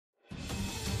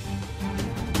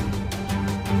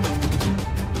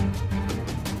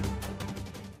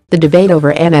The debate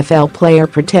over NFL player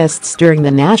protests during the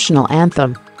national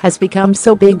anthem has become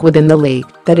so big within the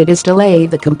league that it has delayed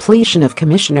the completion of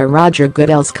Commissioner Roger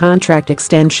Goodell's contract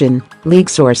extension, league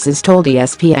sources told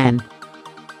ESPN.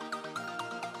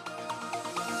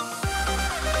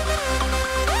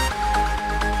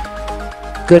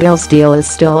 Goodell's deal is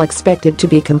still expected to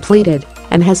be completed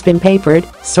and has been papered,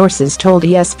 sources told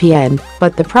ESPN,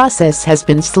 but the process has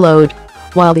been slowed,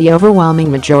 while the overwhelming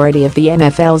majority of the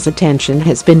NFL's attention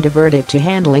has been diverted to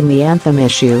handling the anthem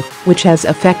issue, which has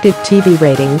affected TV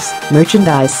ratings,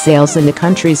 merchandise sales and the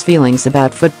country's feelings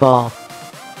about football.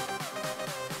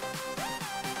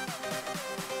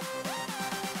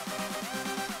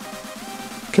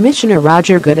 Commissioner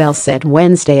Roger Goodell said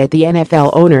Wednesday at the NFL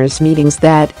owners' meetings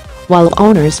that, while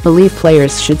owners believe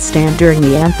players should stand during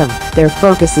the anthem, their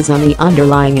focus is on the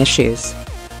underlying issues.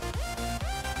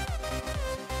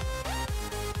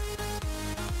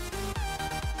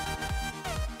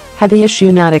 Had the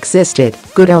issue not existed,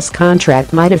 Goodell's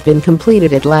contract might have been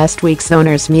completed at last week's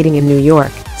owners' meeting in New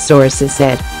York, sources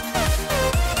said.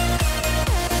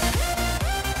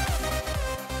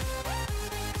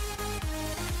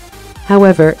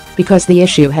 However, because the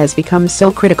issue has become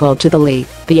so critical to the league,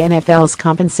 the NFL's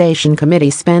compensation committee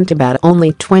spent about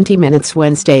only 20 minutes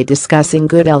Wednesday discussing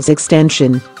Goodell's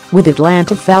extension, with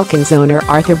Atlanta Falcons owner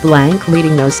Arthur Blank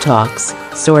leading those talks,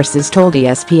 sources told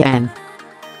ESPN.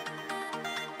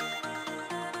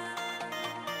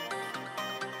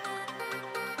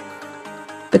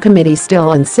 The committee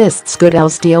still insists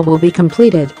Goodell's deal will be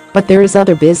completed, but there is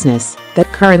other business that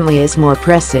currently is more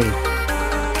pressing.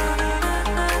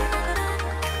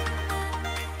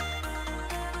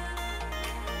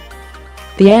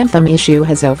 The anthem issue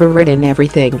has overridden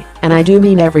everything, and I do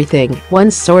mean everything,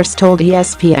 one source told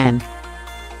ESPN.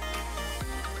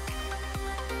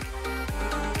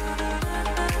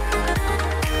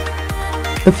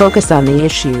 The focus on the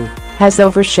issue has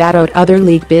overshadowed other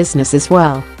league business as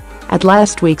well. At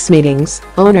last week's meetings,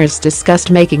 owners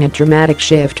discussed making a dramatic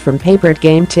shift from papered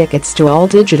game tickets to all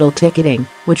digital ticketing,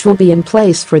 which will be in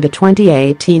place for the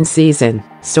 2018 season,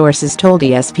 sources told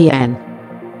ESPN.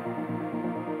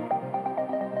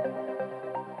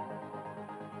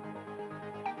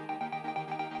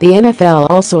 The NFL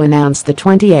also announced the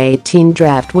 2018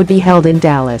 draft would be held in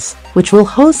Dallas, which will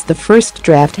host the first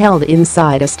draft held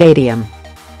inside a stadium.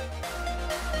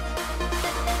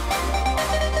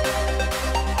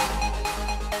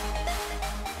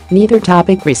 Neither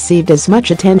topic received as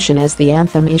much attention as the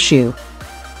anthem issue,